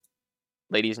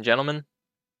Ladies and gentlemen,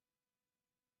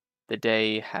 the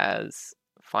day has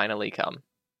finally come,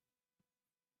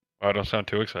 Oh, I don't sound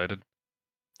too excited.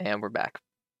 and we're back.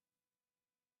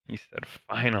 He said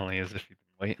finally as if he'd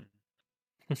been waiting.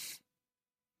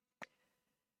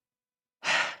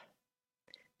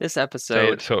 This Say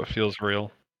episode, it so it feels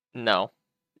real. no,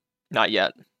 not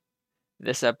yet.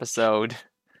 This episode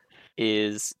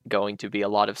is going to be a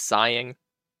lot of sighing,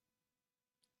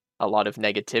 a lot of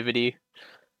negativity,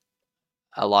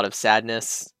 a lot of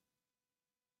sadness,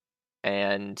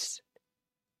 and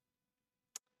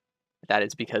that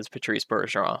is because Patrice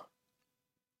Bergeron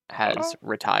has Oh.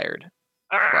 retired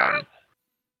Ah! from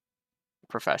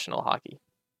professional hockey.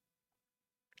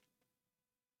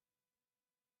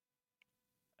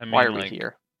 I Why mean, are we like,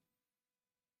 here?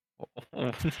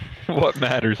 what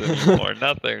matters anymore?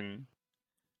 Nothing.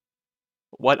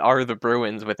 What are the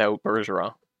Bruins without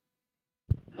Bergeron?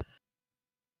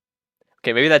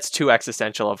 Okay, maybe that's too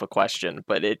existential of a question,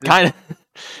 but it kind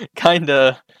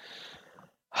of.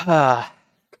 If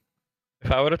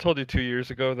I would have told you 2 years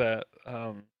ago that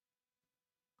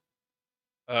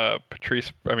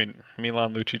Patrice, I mean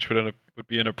Milan Lucic would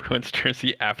be in a Bruins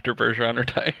jersey after Bergeron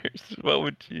retires, what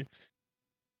would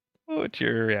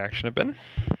your reaction have been?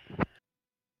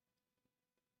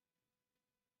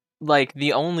 Like,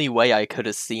 the only way I could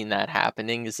have seen that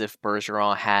happening is if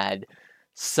Bergeron had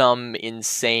some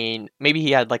insane, maybe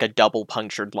he had like a double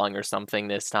punctured lung or something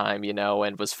this time,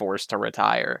 and was forced to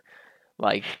retire.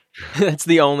 Like, that's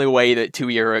the only way that 2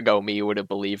 year ago me would have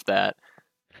believed that.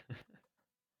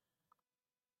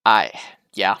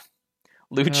 Yeah.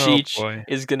 Oh Lucic boy.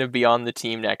 is going to be on the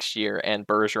team next year, and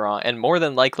Bergeron, and more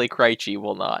than likely Krejci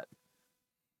will not.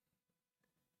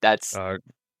 That's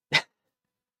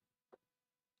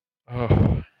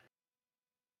Oh.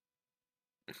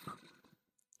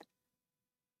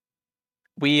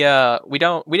 we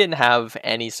didn't have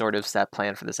any sort of set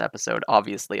plan for this episode,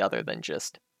 obviously, other than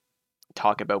just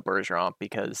talk about Bergeron,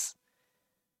 because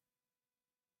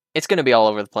it's going to be all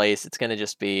over the place. It's going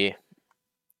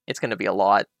to be a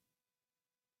lot.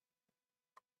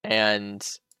 And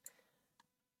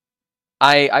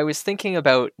I was thinking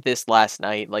about this last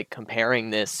night, like comparing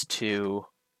this to,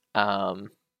 because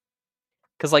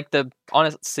like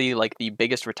honestly, like the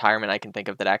biggest retirement I can think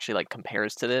of that actually like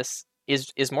compares to this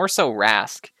is more so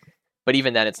Rask, but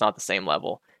even then it's not the same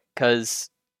level. Because,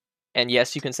 and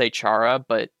yes, you can say Chara,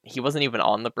 but he wasn't even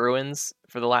on the Bruins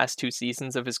for the last 2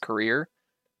 seasons of his career.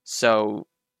 So,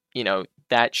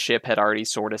 that ship had already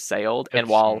sort of sailed. And It's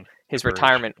while some his separation.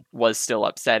 retirement was still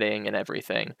upsetting and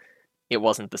everything, it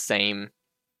wasn't the same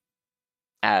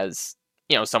as,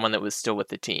 someone that was still with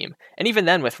the team. And even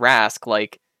then with Rask,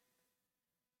 like,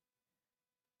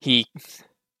 he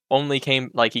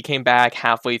he came back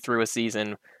halfway through a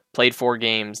season, played 4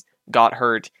 games, got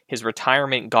hurt. His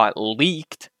retirement got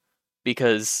leaked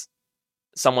because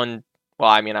someone, well,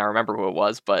 I mean, I remember who it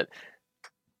was, but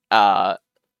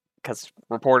because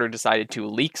reporter decided to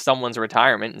leak someone's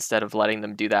retirement instead of letting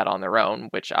them do that on their own,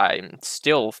 which I'm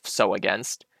still so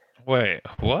against. Wait,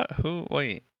 what? Who?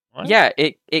 Wait, what? Yeah,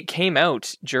 it came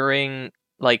out during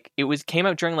came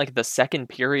out during like the second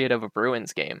period of a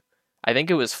Bruins game. I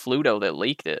think it was Fluto that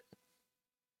leaked it.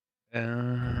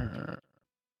 Uh,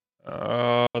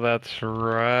 oh, that's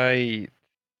right.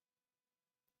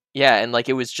 Yeah, and like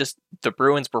it was just the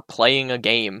Bruins were playing a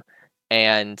game,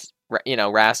 and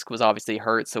Rask was obviously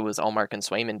hurt, so was Omar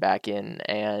Swayman back in,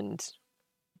 and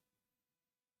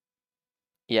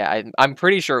yeah, I'm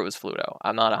pretty sure it was Fluto.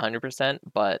 I'm not 100%,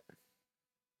 but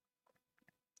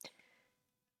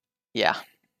yeah.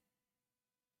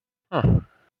 Huh.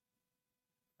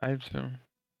 I assume.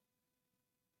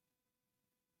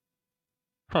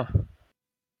 Huh.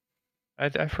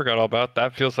 I forgot all about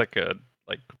that. Feels like a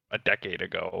decade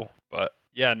ago. But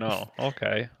yeah, no.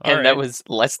 Okay. All And that right. was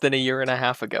less than a year and a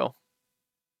half ago.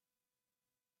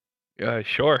 Yeah,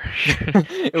 sure.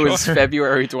 It was Sure.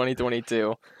 February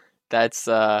 2022. That's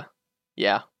yeah.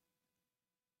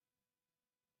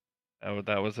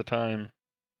 That was the time.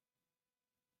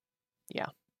 Yeah.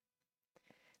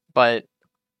 But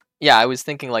yeah, I was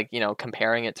thinking like,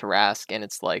 comparing it to Rask, and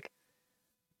it's like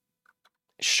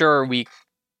sure we,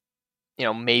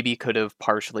 maybe could have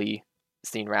partially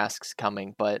seen Rask's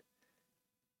coming, but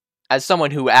as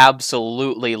someone who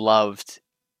absolutely loved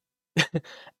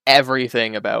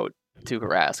everything about Tuukka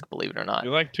Rask, believe it or not.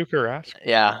 You like Tuukka Rask?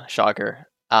 Yeah, shocker.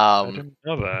 I didn't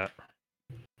know that.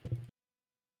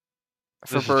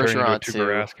 For This is turning into a Bergeron Tuukka too.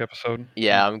 Rask episode.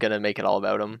 Yeah, I'm gonna make it all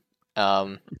about him.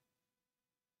 Um,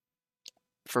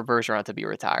 for Bergeron to be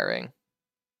retiring,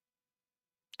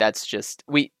 that's just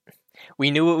we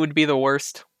knew it would be the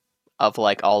worst of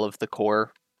like all of the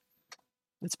core,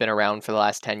 It's been around for the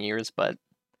last 10 years, but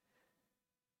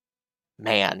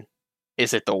man,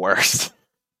 is it the worst.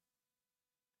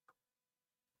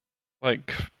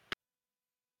 Like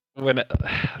when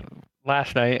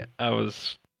last night I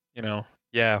was,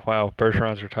 yeah, wow,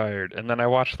 Bergeron's retired, and then I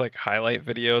watched like highlight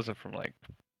videos of from like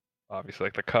obviously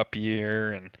like the Cup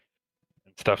year and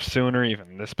stuff sooner,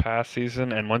 even this past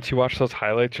season. And once you watch those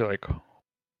highlights, you're like,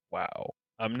 wow,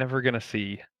 I'm never gonna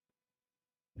see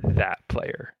that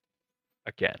player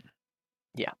again.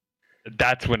 Yeah.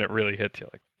 That's when it really hits you,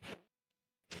 like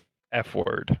F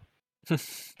word.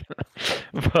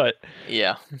 But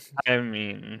Yeah. I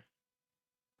mean,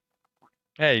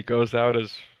 hey, he goes out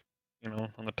as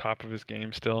on the top of his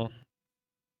game still,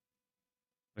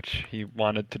 which he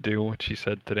wanted to do, which he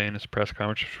said today in his press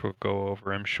conference, which we'll go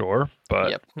over, I'm sure.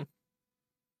 But Yep.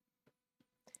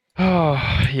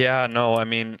 oh yeah, no, I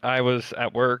mean, I was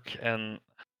at work and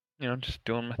just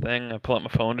doing my thing. I pull out my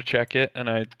phone to check it, and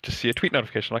I just see a tweet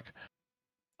notification like,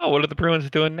 "Oh, what are the Bruins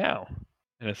doing now?"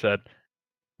 And it said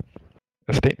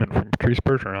a statement from Patrice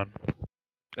Bergeron,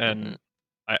 Hmm. and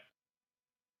I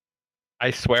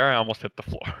I swear I almost hit the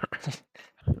floor.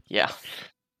 Yeah.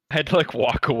 I had to like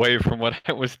walk away from what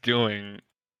I was doing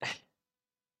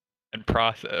and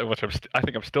process, which I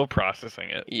think I'm still processing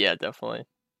it. Yeah, definitely.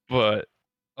 But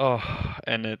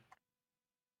and it's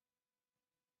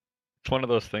one of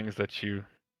those things that you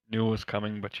knew was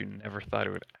coming, but you never thought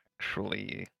it would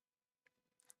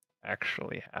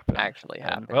actually happen. Actually And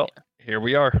happen. well, here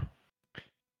we are.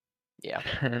 Yeah.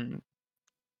 And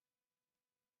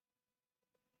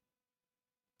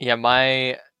Yeah,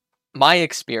 my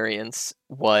experience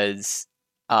was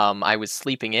I was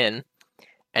sleeping in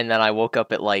and then I woke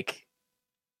up at like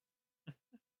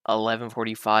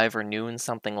 11:45 or noon,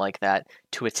 something like that,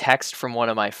 to a text from one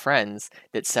of my friends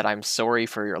that said, "I'm sorry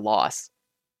for your loss."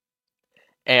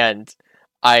 And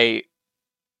I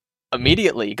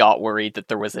immediately got worried that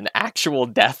there was an actual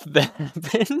death that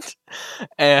happened.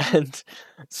 And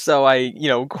so I,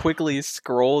 quickly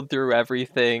scrolled through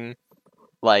everything,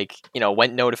 like,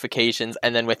 went notifications,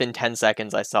 and then within 10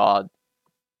 seconds I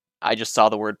just saw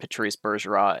the word Patrice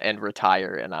Bergeron and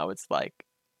retire, and I was like,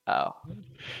 oh.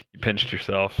 you pinched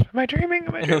yourself. Am I dreaming?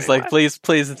 Am I It was dreaming? like, What? please,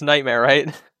 please, it's nightmare,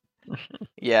 right?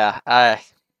 Yeah,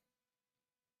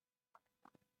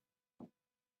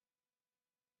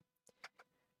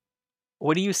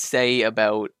 what do you say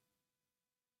about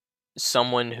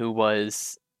someone who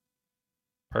was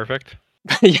Perfect.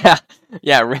 yeah,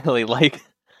 yeah, really, like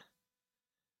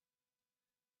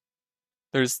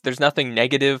there's nothing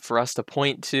negative for us to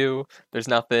point to. There's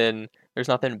nothing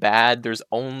bad. There's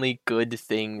only good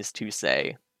things to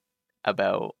say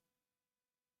about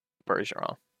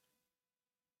Bergeron.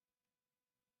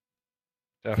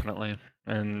 Definitely.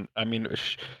 And I mean,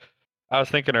 I was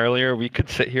thinking earlier we could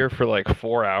sit here for like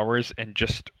 4 hours and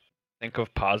just think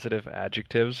of positive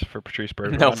adjectives for Patrice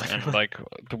No, Bergeron, and literally. like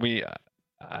we,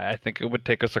 I think it would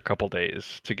take us a couple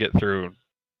days to get through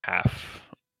half.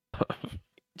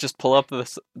 Just pull up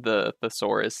the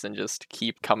thesaurus and just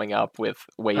keep coming up with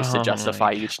ways to Oh my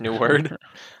justify each new word. God.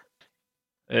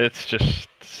 It's just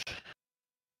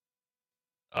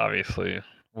obviously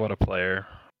what a player,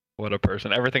 what a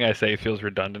person. Everything I say feels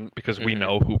redundant because we Hmm.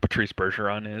 know who Patrice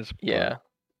Bergeron is, but Yeah.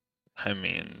 I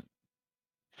mean,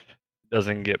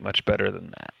 doesn't get much better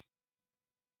than that.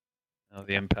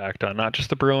 The impact on not just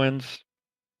the Bruins,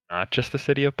 not just the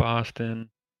city of Boston,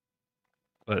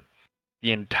 but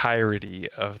the entirety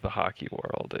of the hockey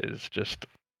world is just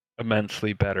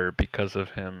immensely better because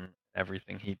of him,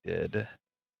 everything he did.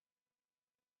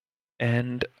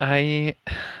 And I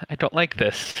don't like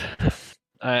this.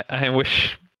 I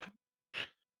wish,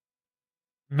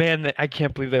 man, I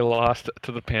can't believe they lost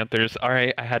to the Panthers. All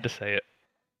right, I had to say it.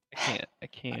 I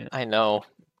can't. I know.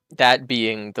 That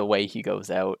being the way he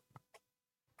goes out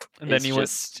And then is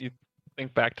just you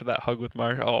think back to that hug with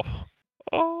Marsh.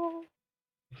 Oh.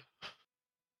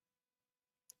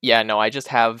 yeah, no, I just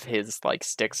have his like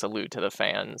stick salute to the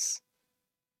fans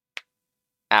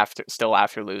after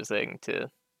losing to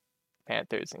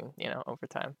Panthers and,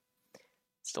 overtime.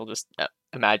 Still just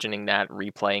imagining that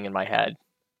replaying in my head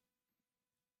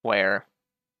where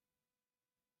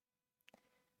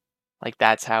like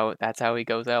that's how he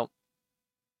goes out.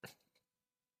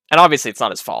 And obviously it's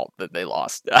not his fault that they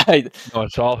lost. No,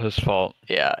 it's all his fault.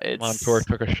 Yeah, Montour it's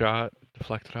took a shot,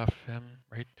 deflected off him,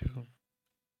 right to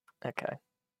okay.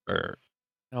 or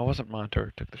no, it wasn't Montour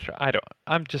who took the shot. I don't.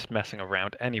 I'm just messing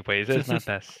around. Anyways, it's not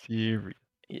that serious.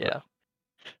 But Yeah.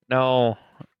 no,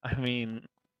 I mean,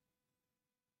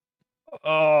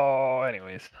 oh,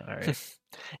 anyways, all right,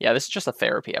 Yeah, this is just a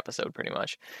therapy episode pretty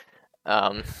much.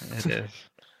 Um it is.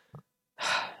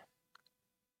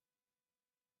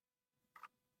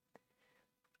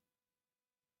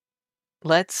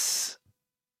 Let's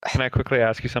Can I quickly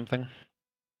ask you something?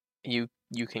 you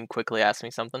can quickly ask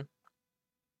me something.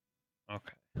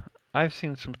 Okay. I've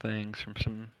seen some things from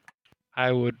some,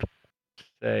 I would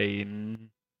say,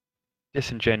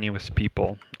 disingenuous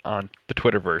people on the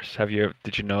Twitterverse.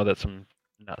 Did you know that some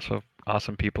not so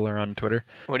awesome people are on Twitter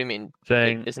What do you mean?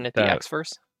 saying Isn't it the that, X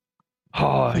verse?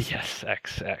 oh yes,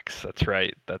 XX, that's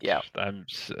right. Yeah,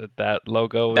 That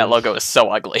logo that logo is, is so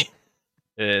ugly.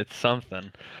 it's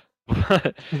something.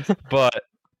 But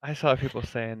I saw people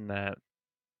saying that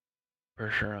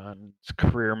Bergeron's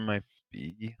career might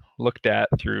be looked at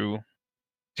through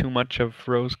too much of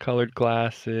rose-colored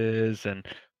glasses, and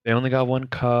they only got one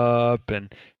cup,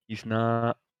 and he's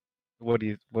not. What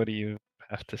do you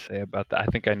have to say about that? I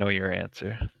think I know your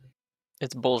answer.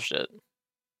 It's bullshit.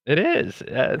 It is.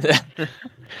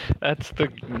 That's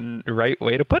the right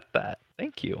way to put that.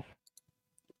 Thank you.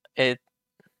 it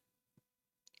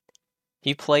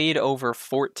He played over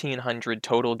 1,400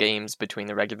 total games between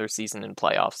the regular season and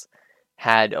playoffs.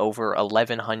 Had over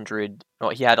 1,100. Well,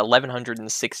 he had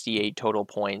 1,168 total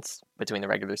points between the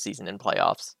regular season and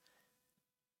playoffs.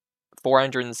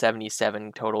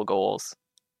 477 total goals.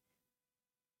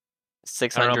 I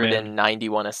don't know, man.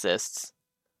 691 assists.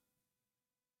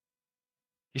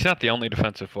 He's not the only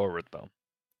defensive forward, though.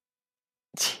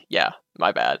 Yeah,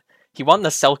 my bad. He won the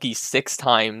Selkie 6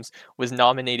 times, was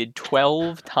nominated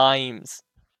 12 times.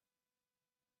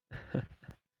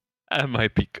 That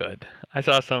might be good. I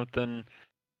saw something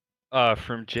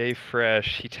from Jay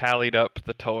Fresh. He tallied up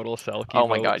the total Selkie Oh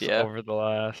my god, votes yeah. over the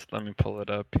last. Let me pull it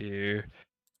up here.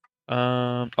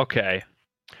 Okay.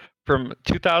 From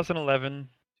 2011,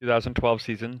 2012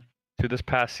 season to this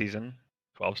past season,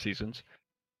 12 seasons,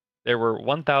 there were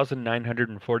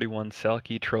 1,941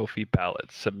 Selkie Trophy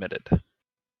ballots submitted.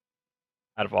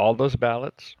 Out of all those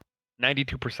ballots,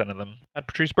 92% of them had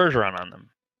Patrice Bergeron on them.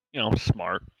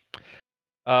 Smart.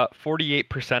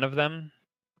 48% of them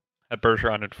had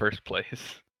Bergeron in first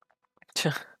place.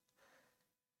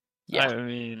 Yeah. I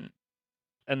mean,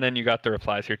 and then you got the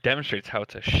replies here. Demonstrates how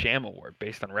it's a sham award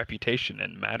based on reputation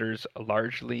and matters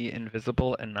largely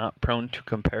invisible and not prone to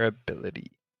comparability.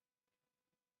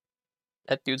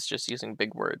 That dude's just using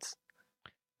big words.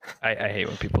 I hate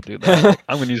when people do that. Like,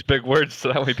 I'm gonna use big words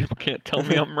so that way people can't tell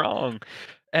me I'm wrong.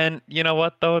 And you know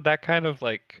what though? That kind of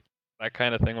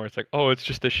thing where it's like, oh, it's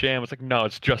just a sham. It's like, no,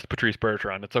 it's just Patrice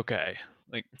Bergeron. It's okay.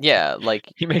 Like, Yeah, like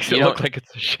he makes it look like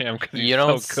it's a sham because he's you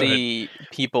don't so good. see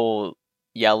people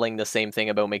yelling the same thing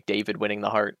about McDavid winning the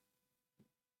Hart.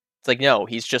 It's like, no,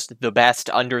 he's just the best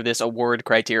under this award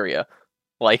criteria.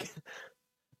 Like,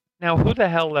 Now, who the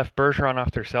hell left Bergeron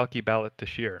off their Selke ballot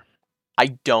this year?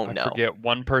 I don't I know. forget.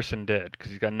 One person did because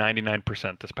he's got 99% this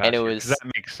And it past year. Because was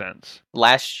that makes sense.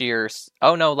 last year's.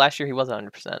 Oh no, last year he was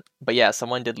 100%. But yeah,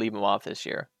 someone did leave him off this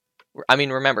year. I mean,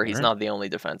 remember, he's Alright. not the only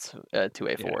defense 2A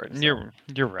Yeah, forward. So.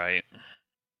 you're right.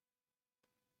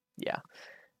 Yeah,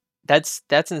 that's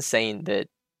insane. That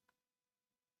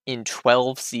in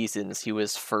 12 seasons he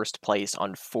was first place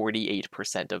on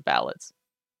 48% of ballots.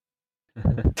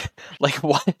 Like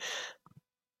what?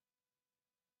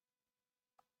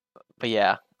 But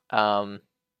yeah,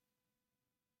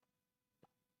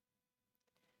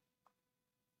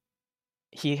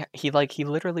 he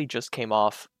literally just came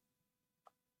off.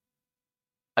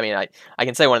 I mean, I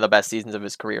can say one of the best seasons of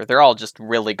his career. They're all just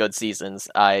really good seasons.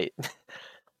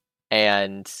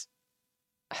 And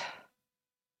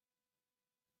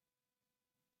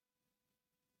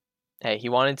hey, he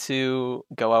wanted to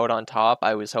go out on top.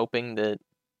 I was hoping that,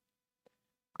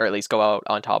 or at least go out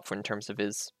on top in terms of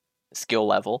his skill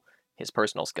level, his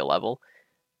personal skill level.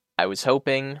 I was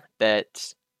hoping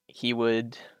that he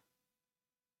would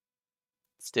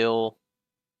still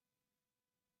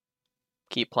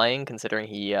keep playing, considering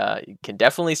he can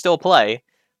definitely still play.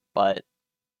 But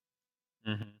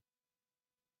Mm-hmm.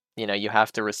 you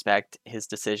have to respect his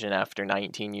decision after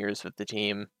 19 years with the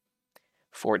team,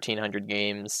 1,400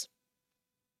 games.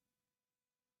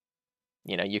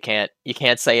 You can't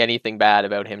say anything bad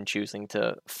about him choosing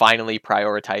to finally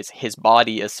prioritize his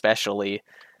body, especially,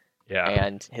 Yeah.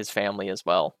 and his family as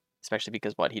well. Especially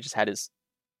because he just had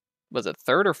was it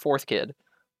third or fourth kid?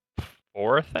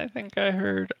 Fourth, I think I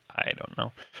heard. I don't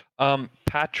know.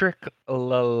 Patrick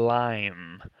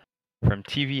Lalime from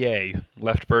TVA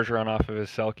left Bergeron off of his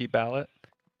Selke ballot,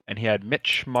 and he had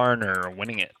Mitch Marner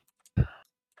winning it.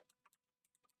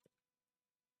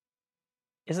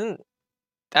 Isn't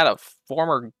that a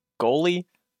former goalie?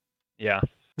 Yeah.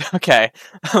 Okay,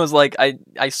 I was like,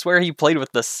 I swear he played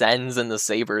with the Sens and the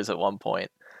Sabres at one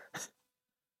point.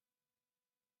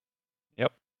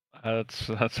 Yep. That's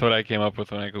what I came up with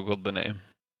when I googled the name.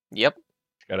 Yep.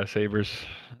 He's got a Sabres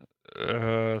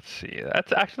Let's see.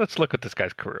 Let's look at this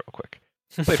guy's career real quick.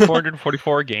 He played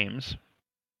 444 games.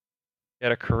 He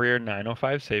had a career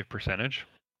 905 save percentage.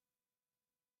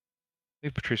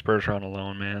 Leave Patrice Bergeron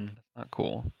alone, man. That's not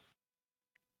cool.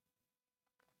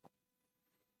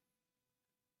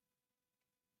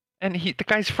 And the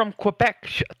guy's from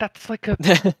Quebec. That's like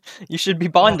a. You should be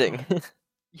bonding.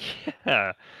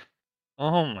 Yeah.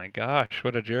 Oh my gosh,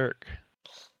 what a jerk.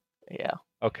 Yeah.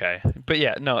 Okay, but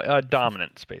yeah, no,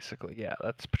 dominance basically. Yeah,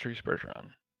 that's Patrice Bergeron.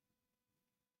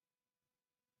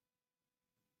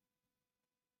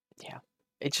 Yeah.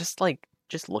 It's just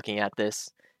looking at this,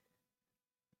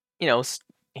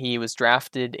 he was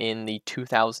drafted in the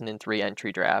 2003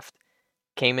 entry draft,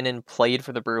 came in and played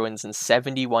for the Bruins in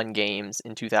 71 games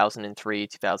in 2003,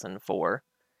 2004.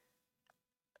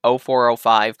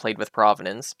 0405 played with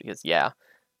Providence because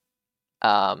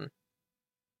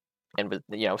and with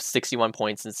 61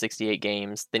 points in 68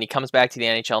 games. Then he comes back to the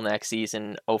NHL next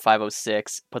season,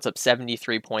 0506, puts up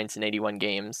 73 points in 81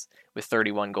 games with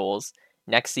 31 goals.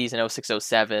 Next season,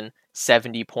 0607,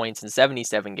 70 points in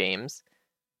 77 games.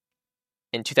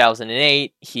 In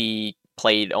 2008, he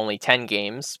played only 10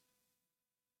 games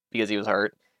because he was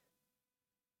hurt.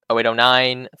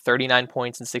 0809, 39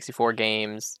 points in 64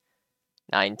 games.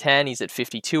 910, he's at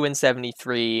 52 in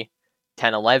 73.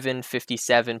 10-11,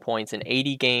 57 points in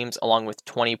 80 games, along with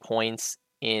 20 points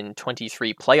in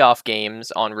 23 playoff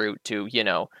games en route to,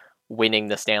 winning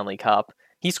the Stanley Cup.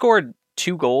 He scored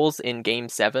 2 goals in Game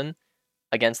 7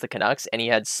 against the Canucks, and he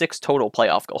had 6 total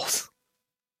playoff goals.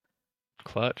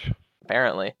 Clutch.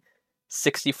 Apparently.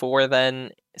 64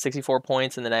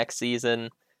 points in the next season.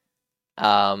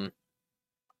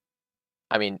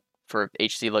 For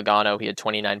HC Logano, he had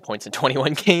 29 points in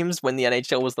 21 games when the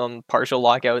NHL was on partial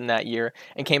lockout in that year,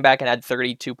 and came back and had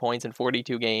 32 points in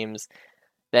 42 games.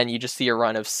 Then you just see a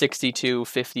run of 62,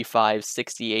 55,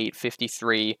 68,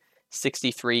 53,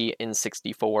 63 in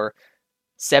 64,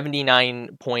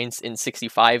 79 points in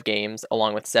 65 games,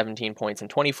 along with 17 points in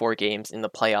 24 games in the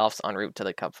playoffs en route to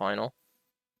the Cup final.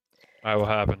 Why, what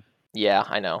happened? Yeah,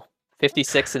 I know.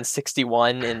 56 and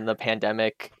 61 in the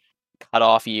pandemic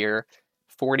cutoff year.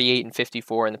 48 and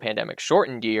 54 in the pandemic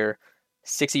shortened year,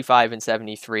 65 and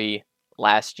 73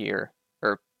 last year,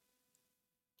 or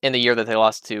in the year that they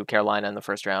lost to Carolina in the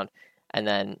first round, and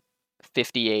then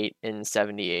 58 and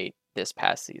 78 this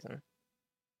past season.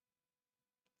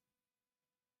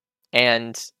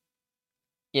 And,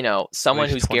 someone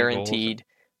who's guaranteed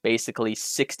basically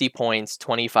 60 points,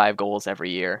 25 goals every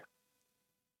year,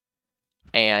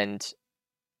 and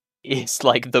is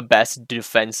like the best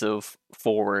defensive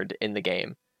forward in the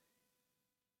game.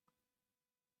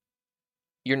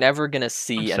 You're never going to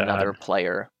see another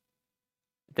player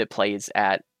that plays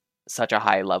at such a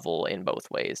high level in both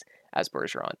ways as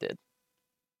Bergeron did.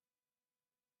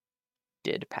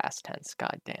 Did past tense,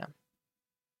 goddamn.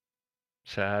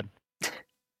 Sad.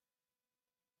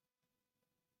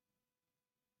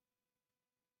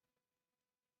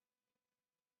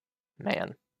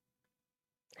 Man.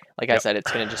 Like I said,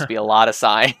 it's going to just be a lot of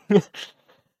sighing.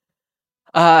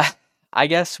 I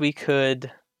guess we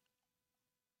could...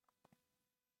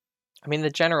 the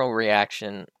general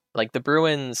reaction, like the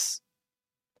Bruins...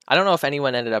 I don't know if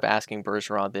anyone ended up asking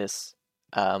Bergeron this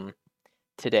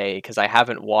today, because I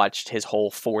haven't watched his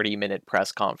whole 40-minute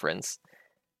press conference.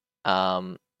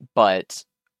 But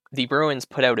the Bruins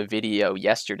put out a video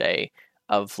yesterday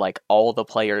of like all the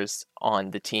players on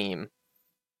the team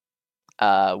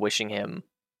wishing him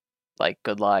like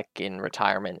good luck in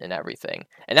retirement and everything.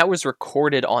 And that was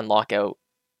recorded on locker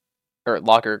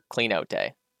cleanout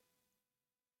day.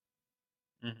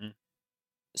 Mm-hmm.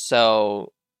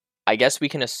 So I guess we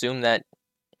can assume that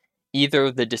either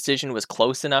the decision was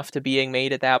close enough to being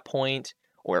made at that point,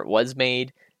 or it was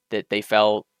made, that they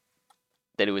felt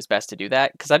that it was best to do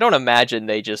that. Because I don't imagine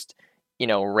they just,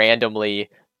 randomly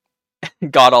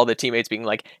got all the teammates being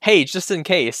like, hey, just in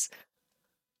case.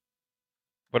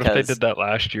 What if they did that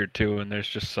last year too, and there's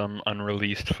just some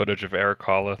unreleased footage of Eric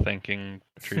Holla thanking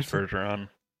Patrice Bergeron?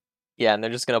 Yeah, and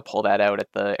they're just gonna pull that out at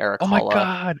the Eric Holla. Oh my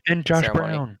god! And Josh ceremony.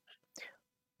 Brown.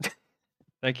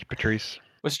 Thank you, Patrice.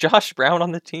 Was Josh Brown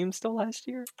on the team still last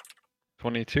year?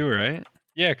 22, right?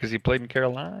 Yeah, because he played in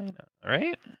Carolina,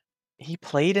 right? He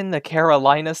played in the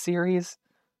Carolina series?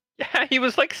 Yeah, he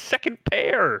was like second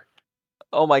pair.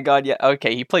 Oh my god, yeah.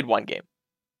 Okay, he played one game.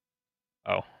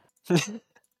 Oh.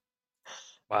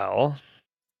 Well.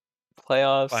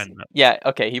 Playoffs. Fine. Yeah,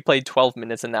 okay, he played 12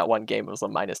 minutes in that one game. It was a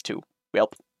 -2.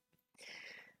 Yep.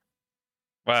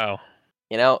 Wow.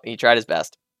 He tried his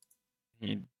best.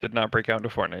 He did not break out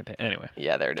into Fortnite. Anyway.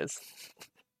 Yeah, there it is.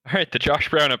 All right, the Josh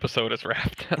Brown episode is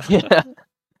wrapped. Yeah.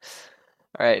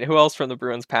 All right, who else from the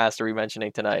Bruins past are we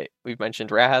mentioning tonight? We've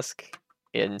mentioned Rask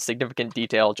in significant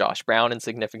detail, Josh Brown in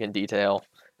significant detail.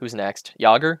 Who's next?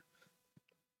 Yager?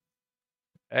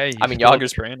 Hey, I he's mean, still at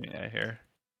Yager's, training, I hear.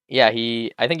 yeah,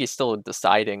 I think he's still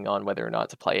deciding on whether or not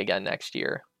to play again next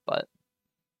year, but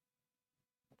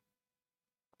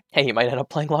hey, he might end up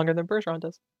playing longer than Bergeron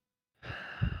does.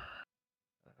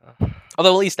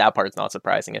 Although at least that part's not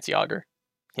surprising. It's Yager,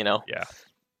 you know? Yeah.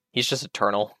 He's just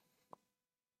eternal.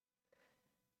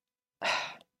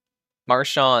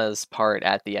 Marchand's part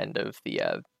at the end of the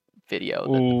video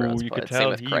that the Ooh, Bruins you could put. Same tell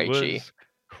with he Krejci. was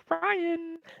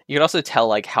crying. You could also tell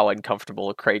like how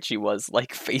uncomfortable Krejci was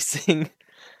like facing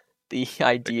the Like,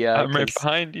 idea I'm right because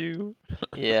behind you.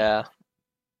 yeah,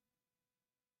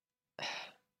 but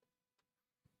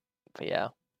yeah,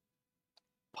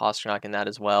 Pastrnak in that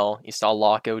as well. You saw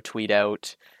Locko tweet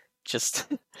out just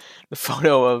the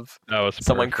photo of That was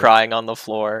someone perfect. crying on the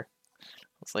floor.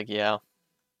 It's like yeah,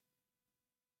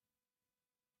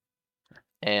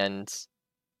 and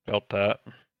Felt that.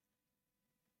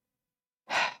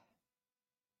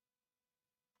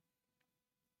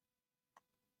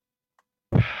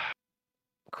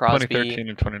 Crosby. 2013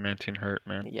 and 2019 hurt,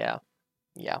 man. Yeah,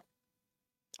 yeah.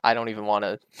 I don't even want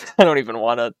to. I don't even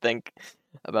want to think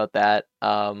about that.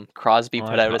 Crosby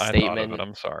Well, put out a I thought of it. statement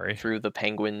I'm sorry. through the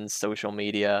Penguins' social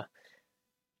media.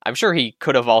 I'm sure he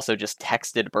could have also just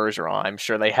texted Bergeron. I'm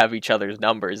sure they have each other's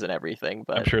numbers and everything, I'm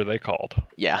but sure they called.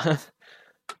 yeah.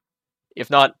 If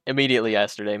not immediately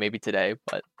yesterday, maybe today,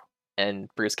 but and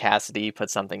Bruce Cassidy put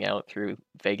something out through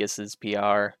Vegas's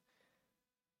PR.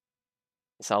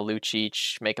 Saw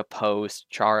Lucic make a post,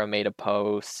 Chara made a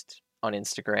post on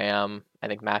Instagram. I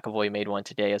think McAvoy made one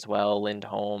today as well,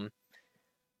 Lindholm.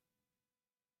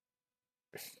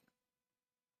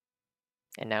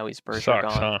 And now he's Berger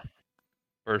Sucks, gone. huh?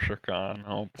 Berger gone.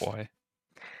 Oh boy.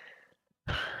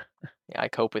 Yeah, I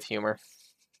cope with humor.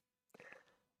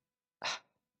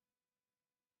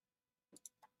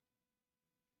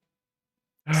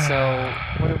 So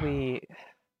what do we?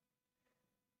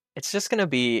 It's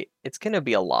gonna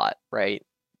be a lot, right?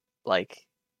 Like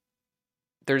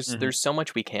there's so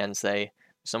much we can say,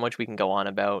 so much we can go on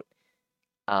about.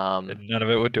 And none of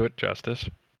it would do it justice.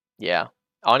 Yeah.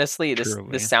 Honestly, this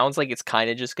Truly. sounds like it's kind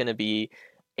of just gonna be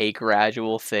a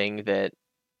gradual thing that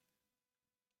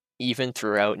even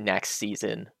throughout next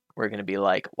season, we're gonna be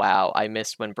like, wow, I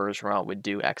missed when Bergeron would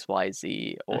do X, Y,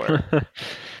 Z or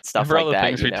stuff Remember all like the that,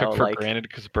 things you we took know, for like granted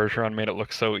because Bergeron made it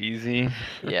look so easy?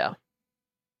 yeah.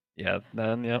 Yeah,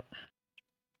 then, yep.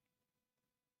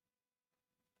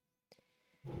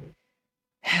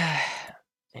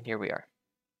 And here we are.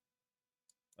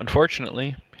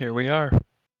 Unfortunately, here we are.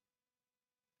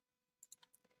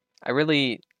 I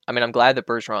mean, I'm glad that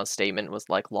Bergeron's statement was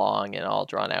like long and all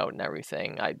drawn out and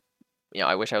everything. I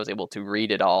wish I was able to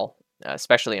read it all,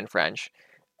 especially in French.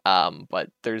 But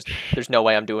there's no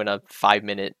way I'm doing a 5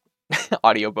 minute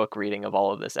audiobook reading of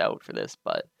all of this out for this.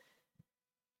 But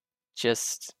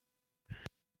just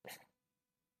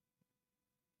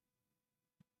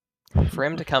for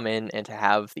him to come in and to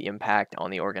have the impact on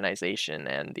the organization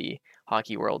and the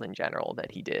hockey world in general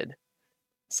that he did,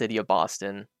 city of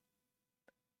Boston,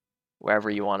 wherever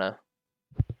you want to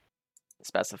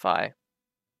specify,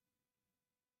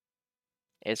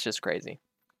 it's just crazy.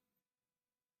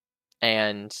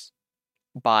 And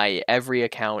by every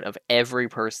account of every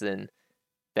person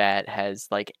that has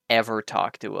like ever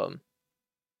talked to him,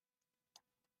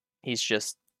 he's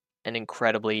just an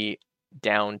incredibly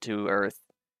down to earth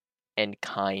and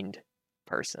kind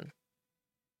person.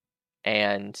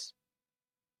 And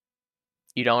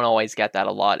you don't always get that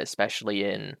a lot, especially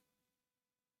in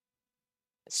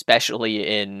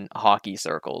hockey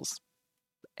circles.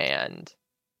 And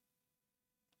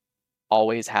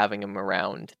always having him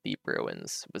around the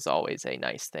Bruins was always a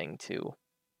nice thing to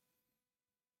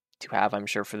have, I'm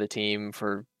sure, for the team,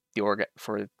 for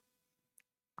for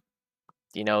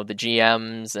the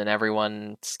GMs and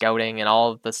everyone scouting and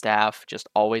all of the staff, just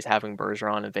always having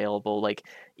Bergeron available. Like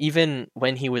even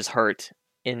when he was hurt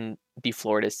in the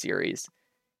Florida series,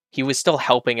 he was still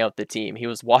helping out the team. He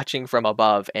was watching from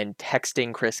above and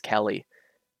texting Chris Kelly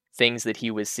things that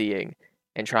he was seeing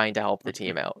and trying to help the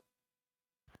team out.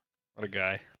 What a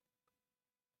guy.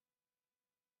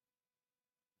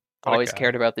 What a Always guy.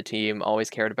 cared about the team, always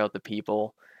cared about the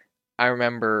people. I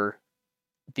remember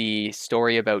the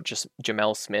story about just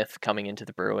Jamel Smith coming into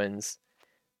the Bruins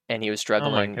and he was Oh my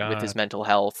struggling with his god. mental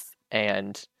health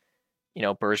and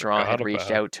Bergeron Forgot had reached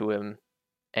about. out to him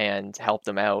and helped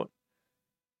him out.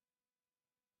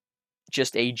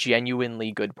 Just a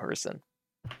genuinely good person.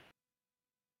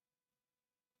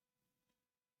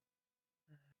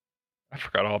 I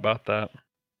forgot all about that.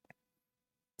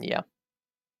 Yeah.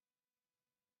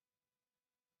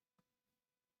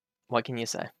 What can you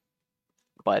say?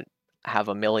 But have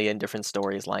a million different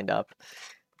stories lined up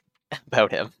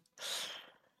about him.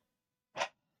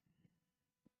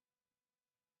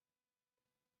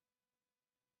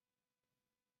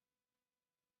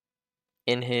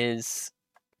 In his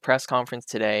press conference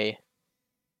today,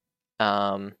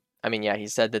 I mean, yeah, he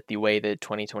said that the way that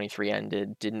 2023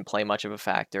 ended didn't play much of a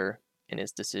factor in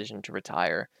his decision to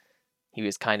retire. He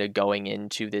was kind of going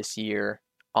into this year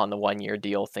on the 1-year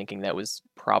deal thinking that was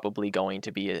probably going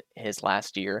to be his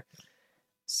last year.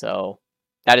 So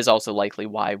that is also likely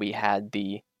why we had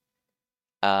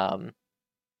um,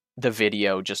 the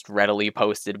video just readily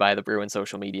posted by the Bruins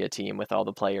social media team with all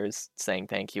the players saying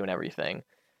thank you and everything.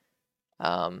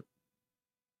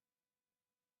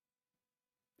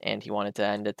 And he wanted to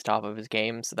end at the top of his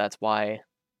game, so that's why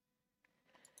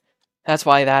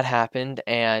that happened.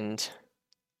 And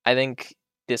I think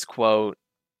this quote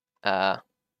from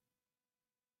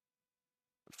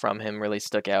him really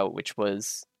stuck out, which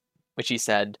he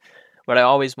said, "What I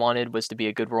always wanted was to be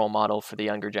a good role model for the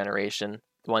younger generation.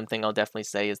 The one thing I'll definitely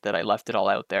say is that I left it all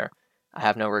out there. I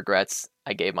have no regrets.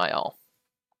 I gave my all."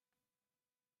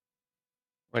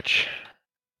 Which,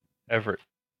 ever,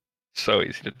 so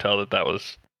easy to tell that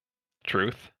was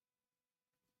truth.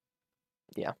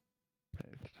 Yeah.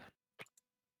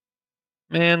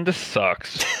 Man, this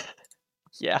sucks.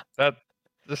 Yeah. That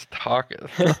just talking.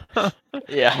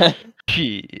 Yeah.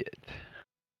 Shit.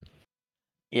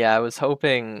 Yeah, I was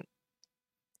hoping,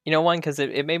 one, because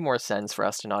it made more sense for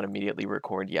us to not immediately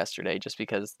record yesterday, just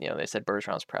because, they said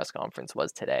Bergeron's press conference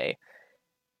was today.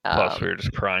 Plus, we were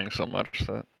just crying so much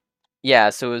that. Yeah,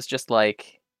 so it was just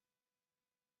like,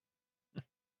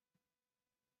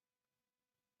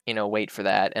 wait for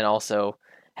that. And also,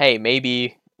 hey,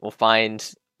 maybe we'll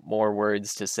find more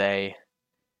words to say.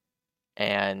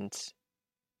 And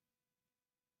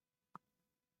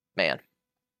man.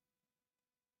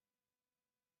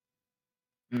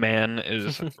 Man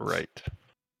is right.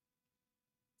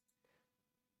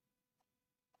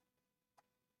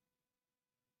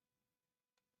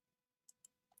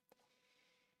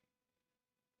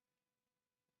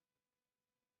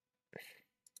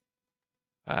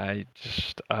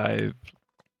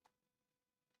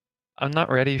 I'm not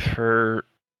ready for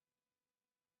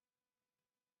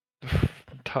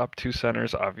top two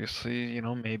centers. Obviously,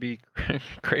 maybe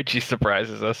Krejci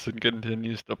surprises us and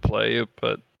continues to play,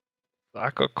 but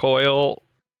Zaka Coyle,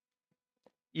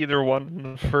 either one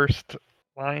in the first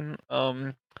line.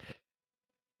 I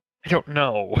don't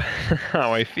know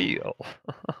how I feel.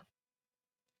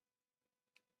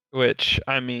 Which,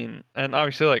 I mean, and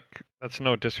obviously, like, that's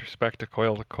no disrespect to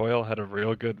Coyle. Coyle had a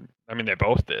real good. I mean, they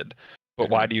both did. But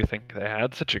why do you think they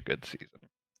had such a good season?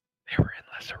 They were in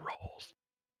lesser roles.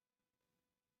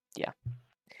 Yeah.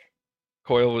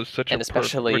 Coyle was such And a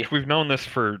especially, which we've known this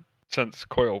since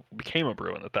Coyle became a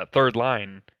Bruin, that third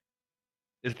line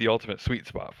is the ultimate sweet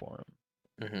spot for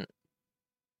him.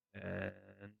 And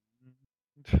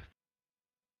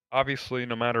obviously,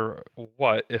 no matter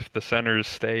what, if the centers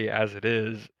stay as it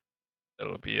is,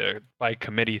 it'll be a by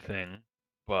committee thing.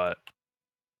 But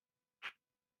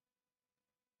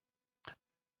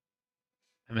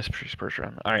I miss Patrice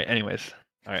Bergeron. All right, anyways.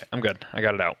 All right, I'm good. I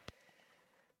got it out.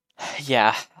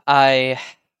 yeah, I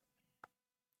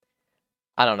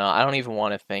don't know. I don't even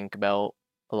want to think about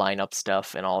lineup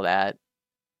stuff and all that.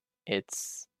 I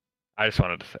just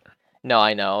wanted to say. No,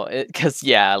 I know. Because,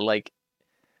 yeah, like,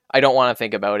 I don't want to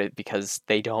think about it because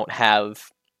they don't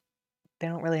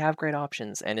really have great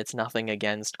options. And it's nothing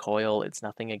against Coyle. It's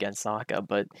nothing against Saka,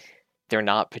 but they're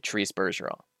not Patrice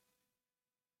Bergeron.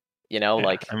 Yeah,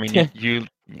 like, I mean, you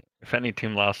if any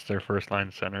team lost their first line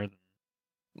center,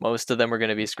 most of them are going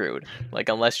to be screwed. Like,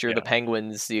 unless you're the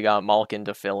Penguins, you got Malkin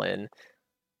to fill in.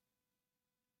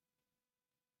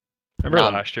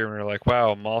 Remember last year when we were like,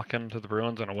 wow, Malkin to the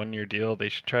Bruins on a 1-year deal, they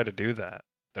should try to do that.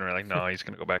 Then we're like, no, he's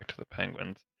going to go back to the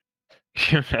Penguins.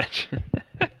 Can you imagine?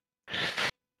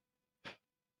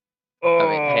 I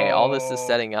mean, hey, all this is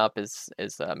setting up is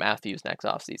Matthews next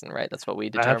offseason, right? That's what we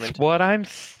determined. That's what I'm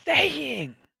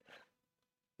saying.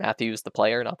 Matthews, the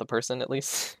player, not the person, at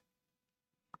least.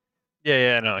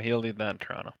 Yeah, no, he'll lead that in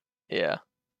Toronto. Yeah.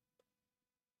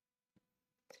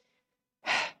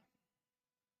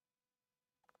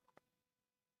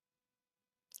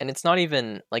 And it's not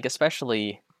even, like,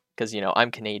 especially because,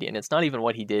 I'm Canadian, it's not even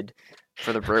what he did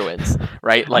for the Bruins,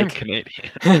 right? Like, I'm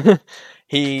Canadian.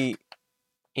 he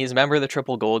He's a member of the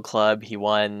Triple Gold Club. He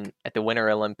won at the Winter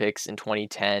Olympics in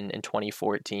 2010 and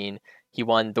 2014. He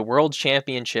won the World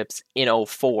Championships in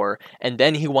 '04, and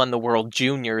then he won the World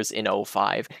Juniors in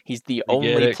 '05. He's the You get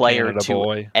only it, player Canada to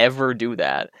boy. ever do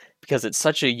that because it's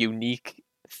such a unique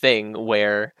thing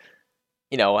where,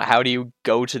 how do you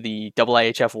go to the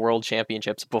IIHF World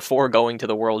Championships before going to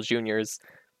the World Juniors?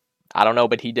 I don't know,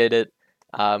 but he did it.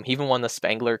 He even won the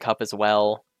Spengler Cup as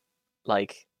well.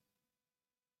 Like,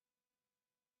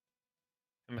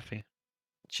 Timothy.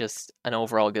 just an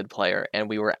overall good player, and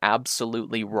we were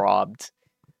absolutely robbed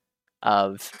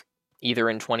of either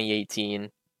in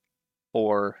 2018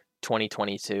 or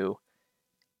 2022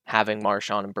 having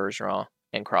Marchand and Bergeron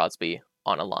and Crosby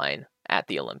on a line at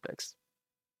the Olympics.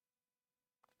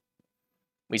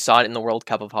 We saw it in the World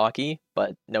Cup of Hockey,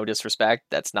 but no disrespect,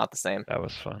 that's not the same. That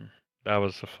was fun. That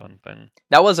was a fun thing.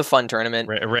 That was a fun tournament,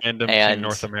 Random Team and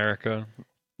North America.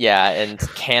 yeah, and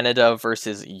Canada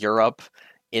versus Europe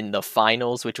in the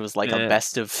finals, which was like a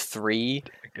best of 3.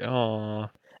 Oh,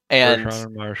 And Bergeron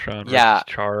and Marchand yeah, versus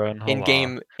Chara and in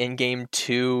Hala. game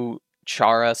 2,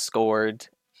 Chara scored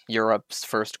Europe's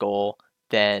first goal.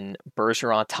 Then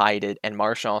Bergeron tied it, and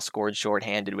Marchand scored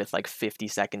shorthanded with like 50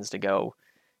 seconds to go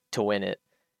to win it.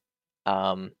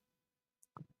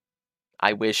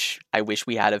 I wish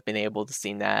we had have been able to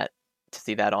see that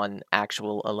on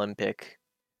actual Olympic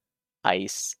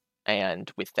ice,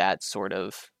 and with that sort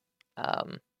of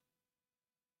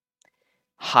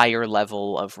higher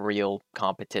level of real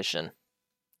competition.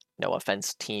 No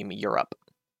offense, Team Europe.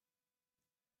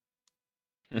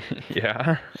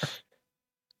 Yeah.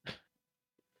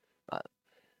 But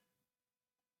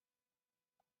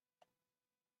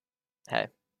hey.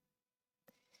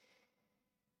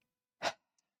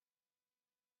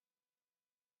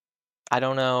 I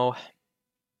don't know.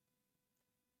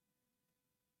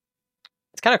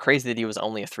 It's kind of crazy that he was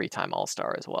only a 3-time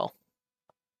All-Star as well.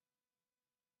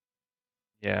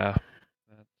 Yeah.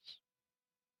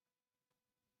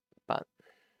 But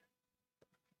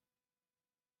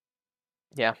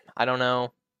yeah, I don't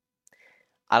know.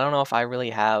 I don't know if I really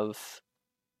have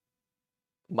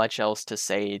much else to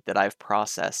say that I've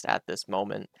processed at this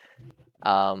moment.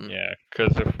 Yeah,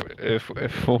 because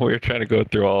if we were trying to go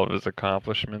through all of his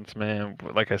accomplishments, man,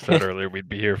 like I said earlier, we'd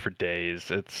be here for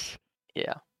days.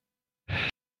 Yeah.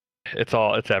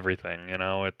 It's everything, you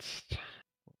know.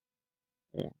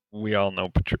 We all know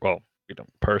Patrice. Well, we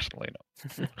don't personally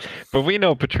know, but we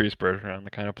know Patrice Bergeron, the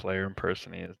kind of player and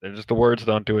person he is. They're just the words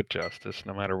don't do it justice,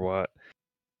 no matter what.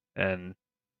 And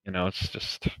it's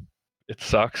just it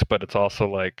sucks, but it's also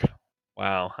like,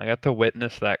 wow, I got to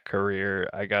witness that career.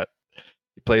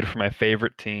 He played for my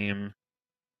favorite team,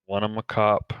 won him a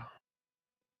cup.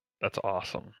 That's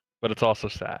awesome. But it's also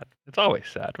sad. It's always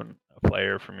sad when a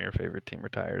player from your favorite team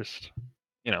retires.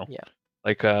 Yeah.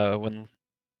 Like when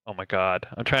oh my god.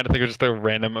 I'm trying to think of just a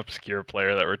random obscure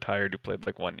player that retired who played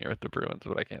like 1 year with the Bruins,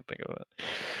 but I can't think of it.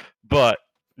 But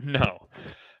no.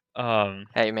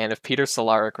 Hey man, if Peter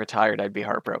Cehlarik retired, I'd be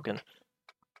heartbroken.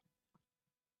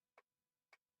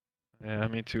 Yeah,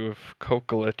 me too. If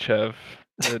Kokolichev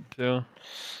did too.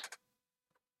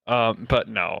 But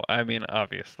no, I mean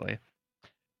obviously.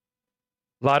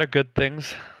 A lot of good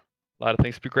things. A lot of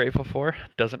things to be grateful for.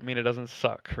 Doesn't mean it doesn't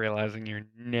suck, realizing you're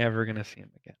never gonna see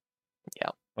him again. Yeah.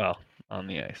 Well, on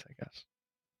the ice, I guess.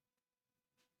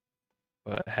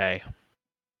 But hey.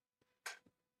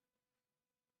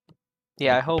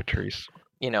 Yeah, I hope, Patrice.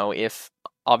 if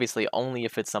obviously only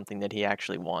if it's something that he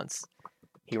actually wants,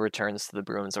 he returns to the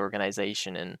Bruins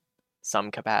organization in some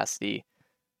capacity.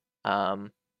 Because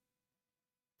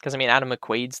I mean, Adam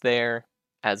McQuaid's there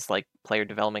as like player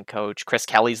development coach. Chris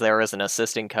Kelly's there as an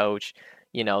assistant coach.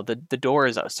 The door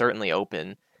is certainly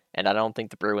open, and I don't think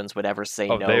the Bruins would ever say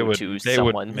Oh, they no would to they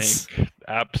would someone's. make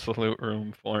absolute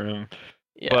room for him.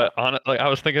 Yeah. But I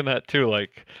was thinking that too,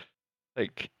 like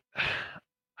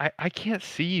I can't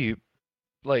see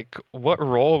like what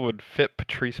role would fit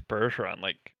Patrice Bergeron,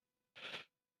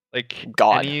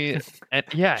 God.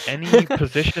 any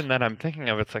position that I'm thinking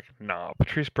of, it's like, no,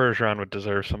 Patrice Bergeron would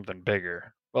deserve something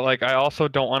bigger. But like I also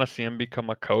don't want to see him become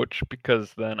a coach,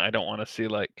 because then I don't want to see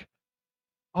like,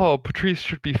 oh, Patrice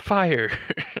should be fired.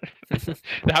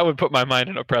 That would put my mind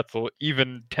in a pretzel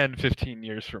even 10, 15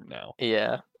 years from now.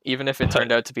 Yeah. Even if it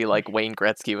turned out to be like Wayne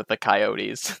Gretzky with the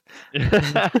Coyotes.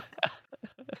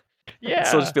 Yeah.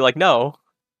 So just be like, no,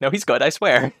 he's good, I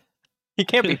swear. He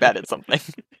can't be bad at something.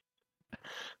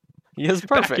 He is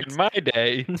perfect. Back in my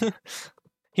day.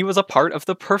 He was a part of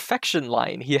the perfection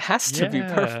line. He has to be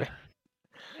perfect.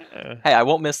 Yeah. Hey, I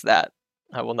won't miss that.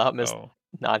 I will not miss Oh,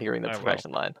 not hearing the I will.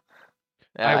 perfection line.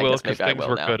 Yeah, I I will, guess because maybe I things will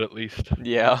were now. good at least.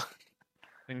 Yeah.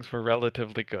 things were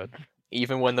relatively good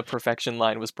even when the perfection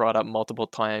line was brought up multiple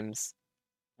times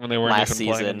when they weren't last even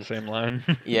playing on the season. same line.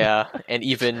 Yeah, and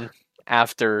even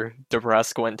after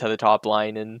DeBrusque went to the top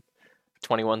line in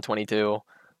 21-22,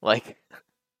 like,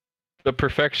 The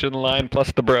perfection line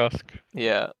plus the brusque.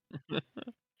 yeah.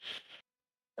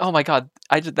 Oh my God,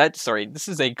 sorry, this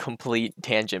is a complete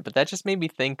tangent, but that just made me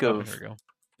think Oh, here of, we go.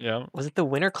 Yeah. was it the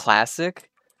Winter Classic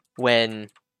when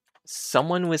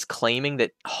someone was claiming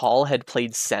that Hall had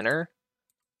played center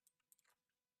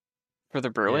for the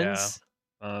Yeah. Bruins?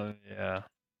 Yeah.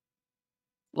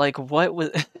 Like, what was?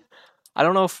 I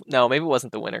don't know if no, maybe it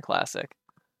wasn't the Winter Classic.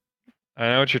 I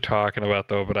know what you're talking about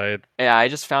though, but Yeah, I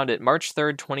just found it March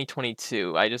 3rd,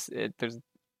 2022.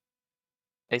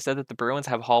 They said that the Bruins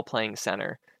have Hall playing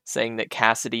center, saying that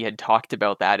Cassidy had talked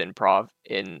about that in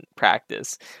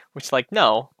practice, which like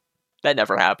no, that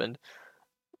never happened.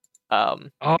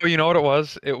 Oh, you know what it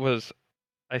was? It was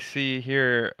I see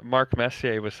here Mark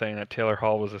Messier was saying that Taylor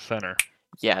Hall was a center.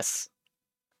 Yes,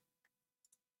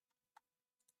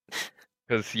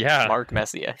 Because yeah, Mark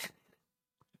Messier.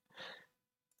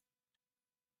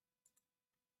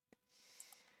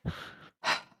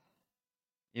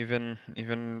 even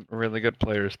really good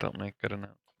players don't make good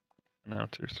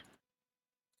announcers.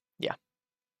 Yeah,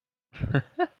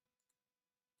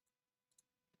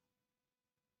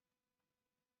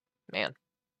 man.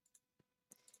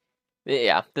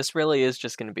 Yeah, this really is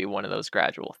just going to be one of those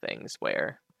gradual things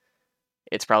where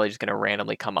it's probably just going to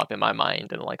randomly come up in my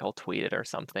mind and like I'll tweet it or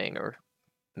something or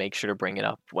make sure to bring it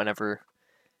up whenever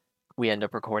we end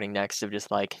up recording next of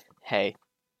just like, hey,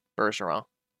 Bergeron,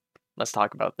 let's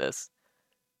talk about this.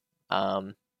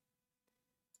 Because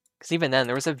even then,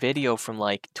 there was a video from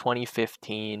like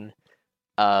 2015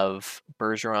 of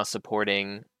Bergeron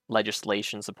supporting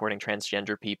legislation supporting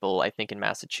transgender people, I think in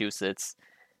Massachusetts.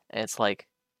 And it's like,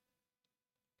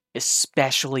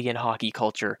 especially in hockey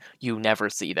culture, you never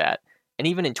see that. And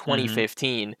even in Mm-hmm.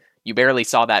 2015, you barely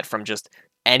saw that from just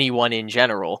anyone in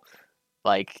general.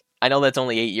 Like, I know that's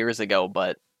only 8 years ago,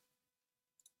 but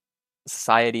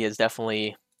society has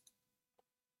definitely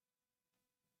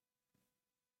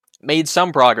made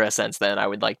some progress since then, I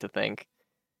would like to think.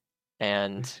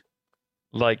 And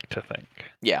Like to think.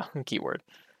 yeah, keyword.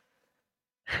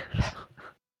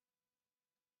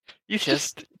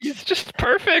 Just He's just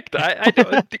perfect. I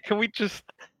don't. Can we just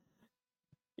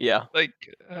yeah, like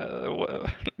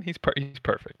he's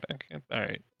perfect. Okay. All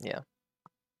right. yeah.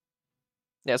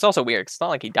 Yeah, it's also weird 'cause it's not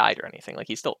like he died or anything. Like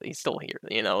he's still here,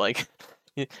 you know, like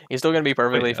he's still gonna be But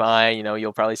perfectly yes, fine. You know,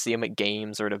 you'll probably see him at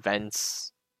games or at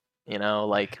events. You know,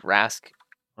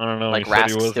 I don't know. He Like said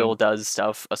he Rask still wasn't. does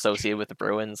stuff associated with the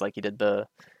Bruins. Like he did the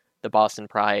Boston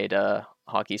Pride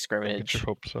hockey Don't get your scrimmage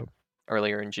hopes up.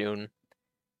 earlier in June.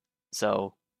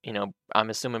 So you know, I'm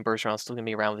assuming Bergeron's still gonna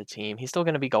be around with the team. He's still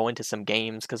gonna be going to some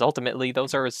games because ultimately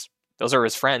those are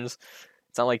his friends.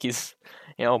 It's not like he's,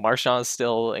 you know, Marchand's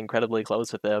still incredibly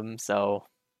close with him. So,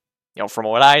 you know, from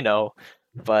what I know,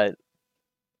 but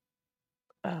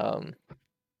um,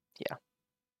 yeah,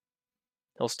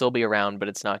 he'll still be around, but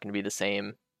it's not going to be the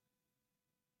same.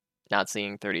 Not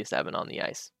seeing 37 on the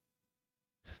ice,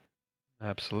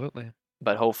 Absolutely.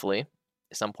 but hopefully,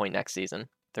 at some point next season,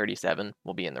 37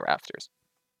 will be in the rafters.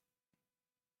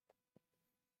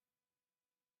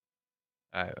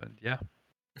 Yeah.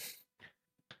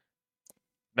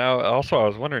 Now, also, I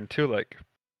was wondering too. Like,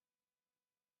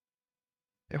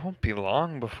 it won't be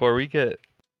long before we get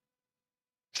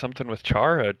something with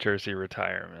Chara jersey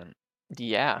retirement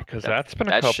Yeah, because that's been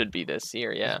a that couple. should be this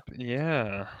year. Yeah,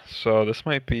 Yeah. So this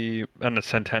might be in a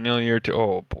centennial year too.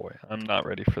 Oh boy, I'm not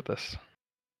ready for this.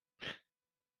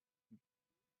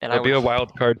 and I It'll be would, a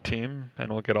wild card team,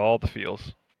 and we'll get all the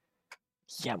feels.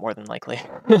 yeah, more than likely.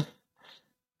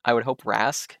 I would hope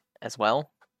Rask as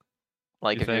well.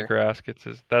 Like You if think you're, Rask gets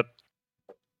his that?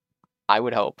 I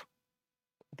would hope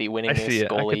the I see winningest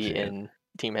it. I could goalie see it. in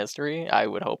team history. I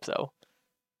would hope so.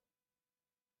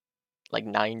 Like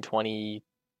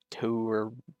 922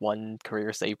 or one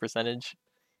career save percentage.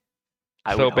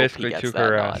 I would So hope he basically, gets Tuukka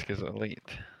that nod. Rask is elite.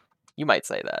 You might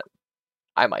say that.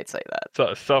 I might say that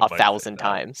So some a might say thousand that.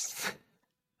 times.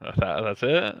 That's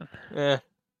it. eh,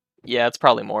 yeah, it's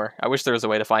probably more. I wish there was a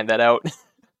way to find that out.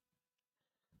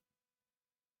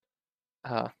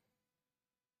 uh,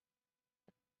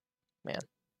 man.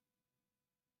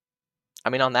 I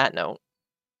mean, on that note,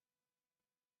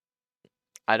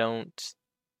 I don't.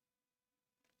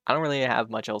 I don't really have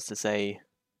much else to say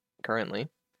currently.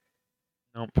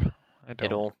 Nope, I don't.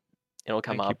 It'll, it'll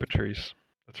come Thank you, up. Patrice.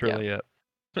 That's Yeah, really it.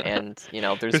 and you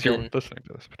know, Because you're listening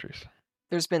to this, Patrice.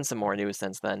 there's been some more news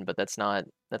since then, but that's not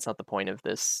the point of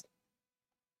this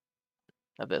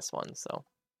one. So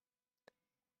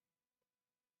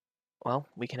well,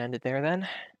 we can end it there then.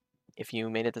 If you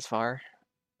made it this far,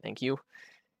 thank you.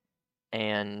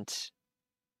 And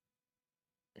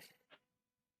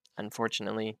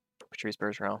unfortunately, Patrice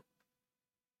Bergeron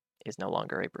is no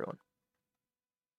longer a Bruin.